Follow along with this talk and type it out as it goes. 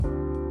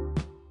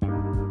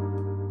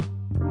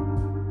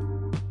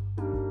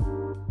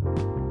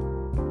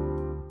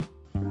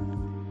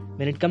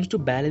When it comes to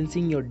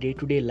balancing your day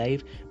to day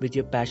life with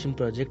your passion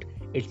project,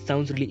 it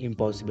sounds really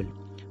impossible.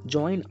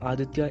 Join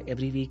Aditya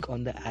every week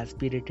on the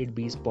Aspirated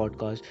Beast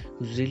podcast,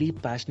 who's really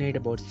passionate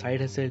about side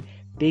hustle,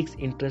 takes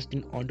interest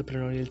in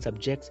entrepreneurial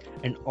subjects,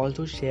 and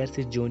also shares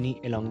his journey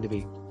along the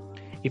way.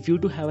 If you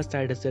too have a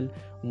side hustle,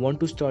 want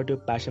to start your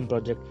passion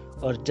project,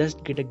 or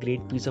just get a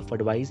great piece of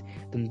advice,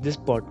 then this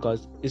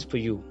podcast is for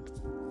you.